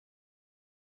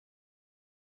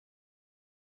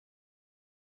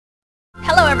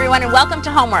Hello everyone and welcome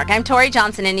to Homework. I'm Tori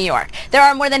Johnson in New York. There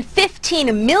are more than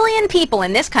 15 million people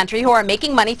in this country who are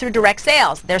making money through direct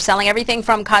sales. They're selling everything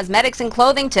from cosmetics and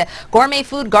clothing to gourmet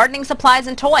food, gardening supplies,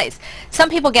 and toys. Some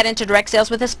people get into direct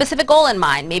sales with a specific goal in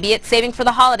mind. Maybe it's saving for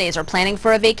the holidays or planning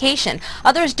for a vacation.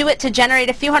 Others do it to generate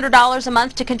a few $100s a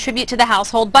month to contribute to the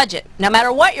household budget. No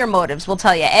matter what your motives, we'll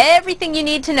tell you everything you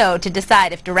need to know to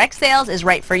decide if direct sales is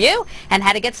right for you and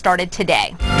how to get started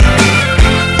today.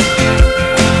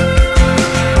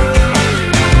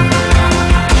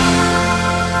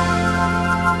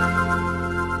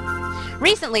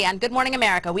 Recently on Good Morning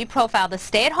America, we profiled a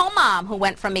stay-at-home mom who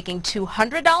went from making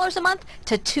 $200 a month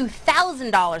to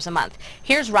 $2,000 a month.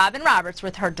 Here's Robin Roberts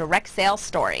with her direct sales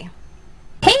story.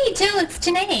 Hey Jill, it's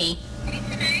Janae.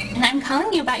 And I'm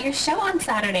calling you about your show on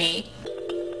Saturday.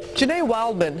 Janae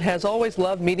Wildman has always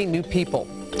loved meeting new people.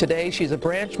 Today, she's a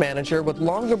branch manager with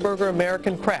Longaberger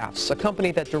American Crafts, a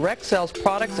company that direct sells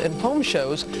products and home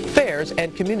shows, fairs,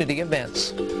 and community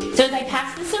events. So as I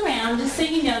pass this around, just so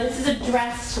you know, this is a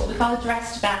dressed, what we call a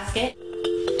dressed basket.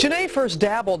 Janae first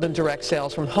dabbled in direct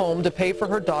sales from home to pay for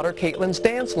her daughter Caitlin's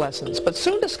dance lessons, but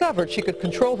soon discovered she could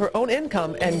control her own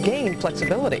income and gain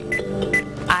flexibility.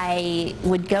 I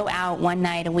would go out one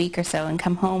night a week or so and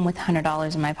come home with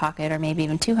 $100 in my pocket or maybe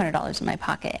even $200 in my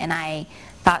pocket, and I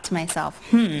thought to myself,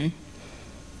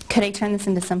 could I turn this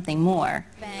into something more?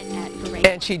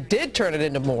 And she did turn it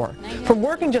into more. From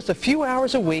working just a few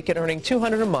hours a week and earning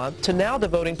 $200 a month to now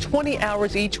devoting 20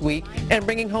 hours each week and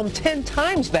bringing home 10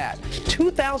 times that,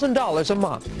 $2,000 a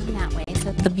month. That way.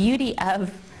 So the beauty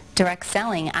of direct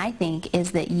selling, I think,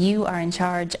 is that you are in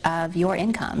charge of your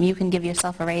income. You can give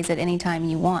yourself a raise at any time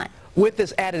you want. With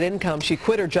this added income, she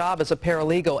quit her job as a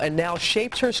paralegal and now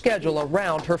shapes her schedule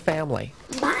around her family.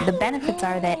 The benefits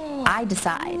are that I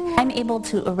decide. I'm able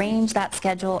to arrange that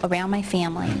schedule around my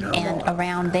family and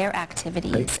around their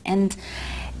activities. And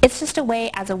it's just a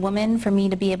way as a woman for me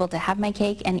to be able to have my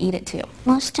cake and eat it too.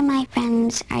 Most of my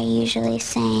friends are usually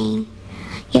saying,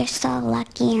 "You're so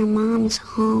lucky your mom's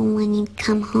home when you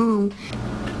come home."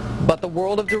 But the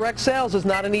world of direct sales is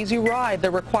not an easy ride. There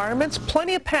are requirements,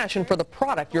 plenty of passion for the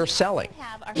product you're selling.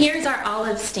 Here's our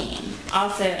olive stain,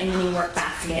 also in the new work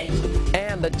basket.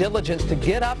 And the diligence to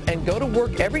get up and go to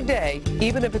work every day,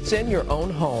 even if it's in your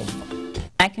own home.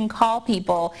 I can call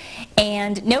people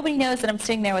and nobody knows that I'm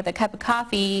sitting there with a cup of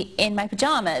coffee in my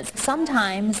pajamas.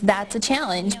 Sometimes that's a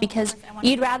challenge because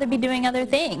you'd rather be doing other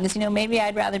things. You know, maybe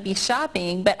I'd rather be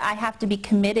shopping, but I have to be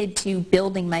committed to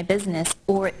building my business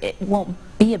or it won't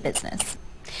be a business.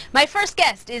 My first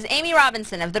guest is Amy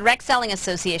Robinson of the Direct Selling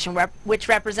Association, which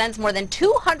represents more than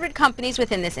 200 companies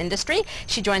within this industry.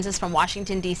 She joins us from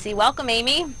Washington, D.C. Welcome,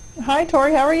 Amy. Hi,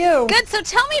 Tori. How are you? Good. So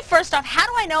tell me first off, how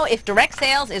do I know if direct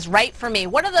sales is right for me?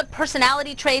 What are the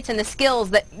personality traits and the skills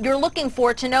that you're looking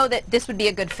for to know that this would be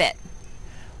a good fit?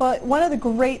 Well, one of the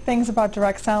great things about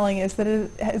direct selling is that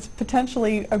it is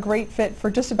potentially a great fit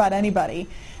for just about anybody.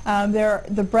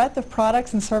 The breadth of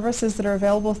products and services that are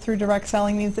available through direct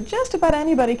selling means that just about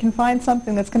anybody can find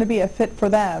something that's going to be a fit for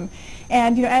them.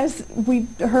 And you know, as we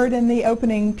heard in the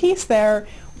opening piece there,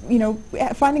 you know,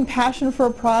 finding passion for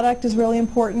a product is really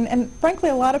important. And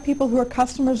frankly, a lot of people who are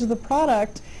customers of the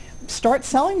product start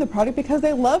selling the product because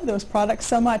they love those products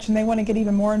so much and they want to get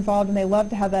even more involved and they love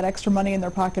to have that extra money in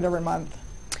their pocket every month.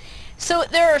 So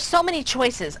there are so many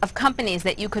choices of companies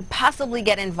that you could possibly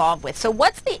get involved with. So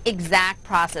what's the exact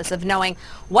process of knowing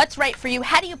what's right for you?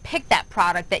 How do you pick that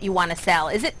product that you want to sell?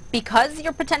 Is it because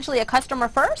you're potentially a customer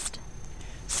first?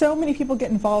 So many people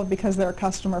get involved because they're a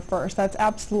customer first. That's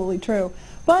absolutely true.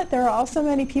 But there are also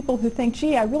many people who think,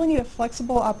 gee, I really need a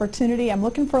flexible opportunity. I'm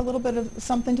looking for a little bit of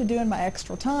something to do in my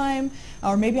extra time,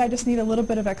 or maybe I just need a little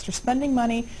bit of extra spending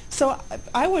money. So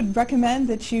I would recommend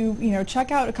that you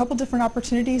check out a couple different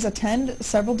opportunities, attend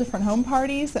several different home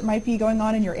parties that might be going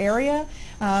on in your area.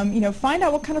 Find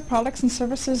out what kind of products and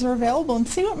services are available and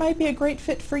see what might be a great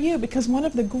fit for you, because one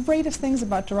of the greatest things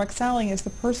about direct selling is the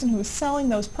person who is selling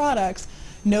those products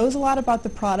knows a lot about the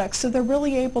products, so they're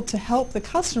really able to help the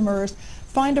customers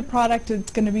find a product that's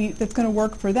going to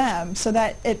work for them, so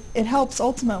that it helps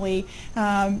ultimately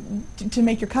to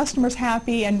make your customers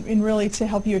happy and really to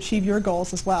help you achieve your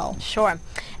goals as well. Sure.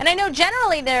 And I know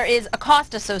generally there is a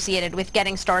cost associated with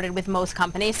getting started with most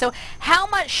companies, so how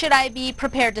much should I be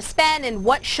prepared to spend and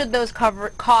what should those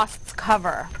costs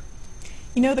cover?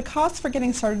 You know, the cost for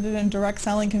getting started in direct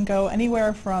selling can go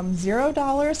anywhere from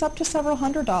 $0 up to several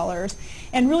 $100s.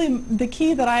 And really, the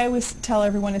key that I always tell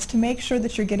everyone is to make sure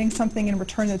that you're getting something in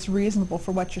return that's reasonable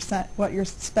for what you're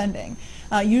spending.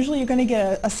 Usually you're going to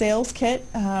get a sales kit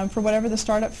for whatever the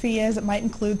startup fee is. It might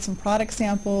include some product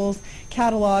samples,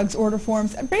 catalogs, order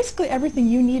forms, and basically everything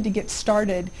you need to get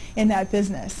started in that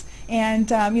business.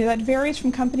 And you know, that varies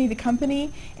from company to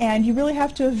company, and you really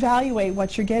have to evaluate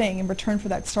what you're getting in return for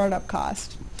that startup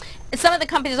cost. Some of the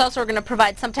companies also are going to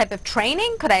provide some type of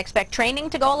training. Could I expect training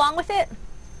to go along with it?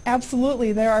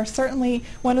 Absolutely. There are certainly,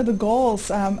 one of the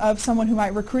goals of someone who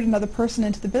might recruit another person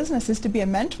into the business is to be a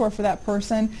mentor for that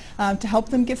person, to help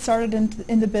them get started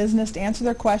in the business, to answer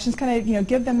their questions, kind of, you know,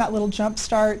 give them that little jump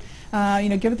start, you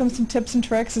know, give them some tips and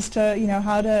tricks as to, you know,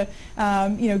 how to,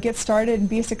 you know, get started and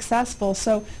be successful.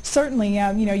 So certainly,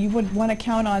 you know, you would want to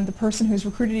count on the person who's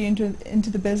recruited you into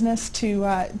the business to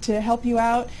help you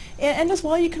out. And as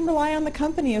well, you can rely on the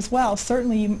company as well.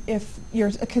 Certainly, if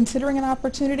you're considering an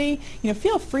opportunity, you know,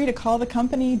 feel free to call the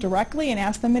company directly and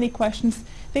ask them any questions.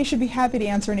 They should be happy to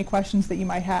answer any questions that you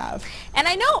might have. And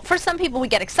I know for some people we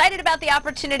get excited about the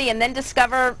opportunity and then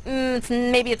discover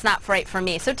maybe it's not right for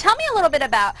me. So tell me a little bit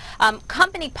about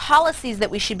company policies that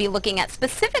we should be looking at,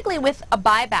 specifically with a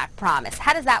buyback promise.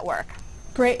 How does that work?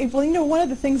 Great. Well, you know, one of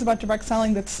the things about direct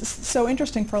selling that's so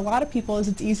interesting for a lot of people is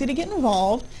it's easy to get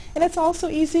involved, and it's also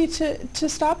easy to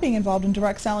stop being involved in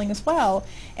direct selling as well.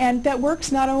 And that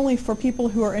works not only for people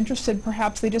who are interested,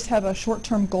 perhaps they just have a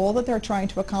short-term goal that they're trying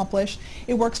to accomplish.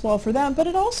 It works well for them, but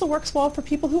it also works well for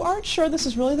people who aren't sure this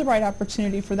is really the right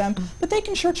opportunity for them, but they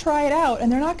can sure try it out, and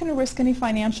they're not going to risk any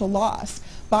financial loss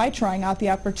by trying out the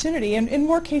opportunity. And in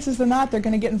more cases than not, they're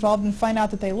going to get involved and find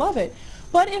out that they love it.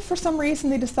 But if for some reason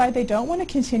they decide they don't want to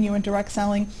continue in direct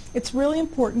selling, it's really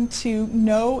important to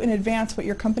know in advance what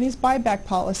your company's buyback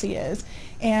policy is.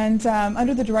 And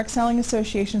under the Direct Selling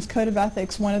Association's Code of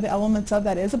Ethics, one of the elements of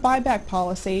that is a buyback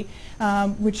policy,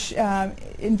 which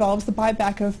involves the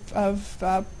buyback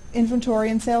of inventory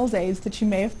and sales aids that you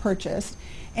may have purchased.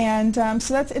 And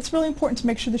so it's really important to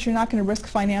make sure that you're not going to risk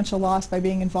financial loss by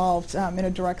being involved in a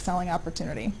direct selling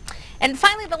opportunity. And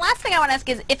finally, the last thing I want to ask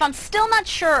is, if I'm still not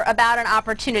sure about an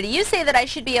opportunity, you say that I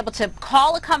should be able to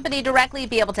call a company directly,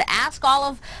 be able to ask all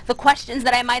of the questions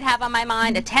that I might have on my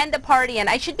mind, attend a party, and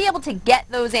I should be able to get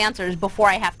those answers before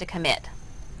I have to commit.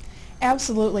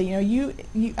 Absolutely. You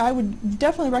know, I would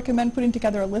definitely recommend putting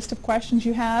together a list of questions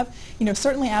you have. You know,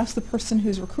 certainly ask the person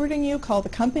who's recruiting you, call the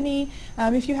company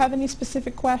if you have any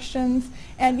specific questions,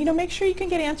 and you know, make sure you can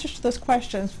get answers to those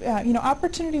questions. You know,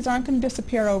 opportunities aren't going to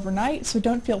disappear overnight, so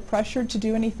don't feel pressured to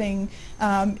do anything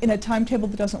in a timetable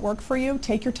that doesn't work for you.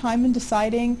 Take your time in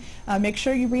deciding. Make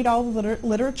sure you read all the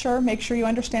literature. Make sure you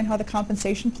understand how the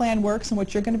compensation plan works and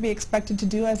what you're going to be expected to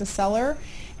do as a seller.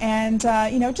 And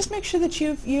you know, just make sure that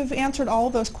you've answered all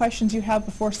of those questions you have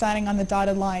before signing on the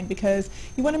dotted line, because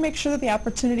you want to make sure that the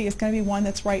opportunity is going to be one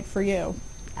that's right for you.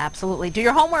 Absolutely. Do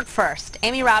your homework first.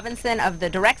 Amy Robinson of the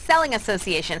Direct Selling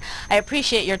Association. I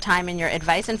appreciate your time and your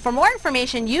advice. And for more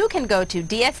information, you can go to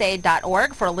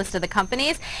dsa.org for a list of the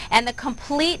companies and the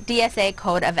complete DSA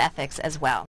Code of Ethics as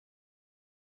well.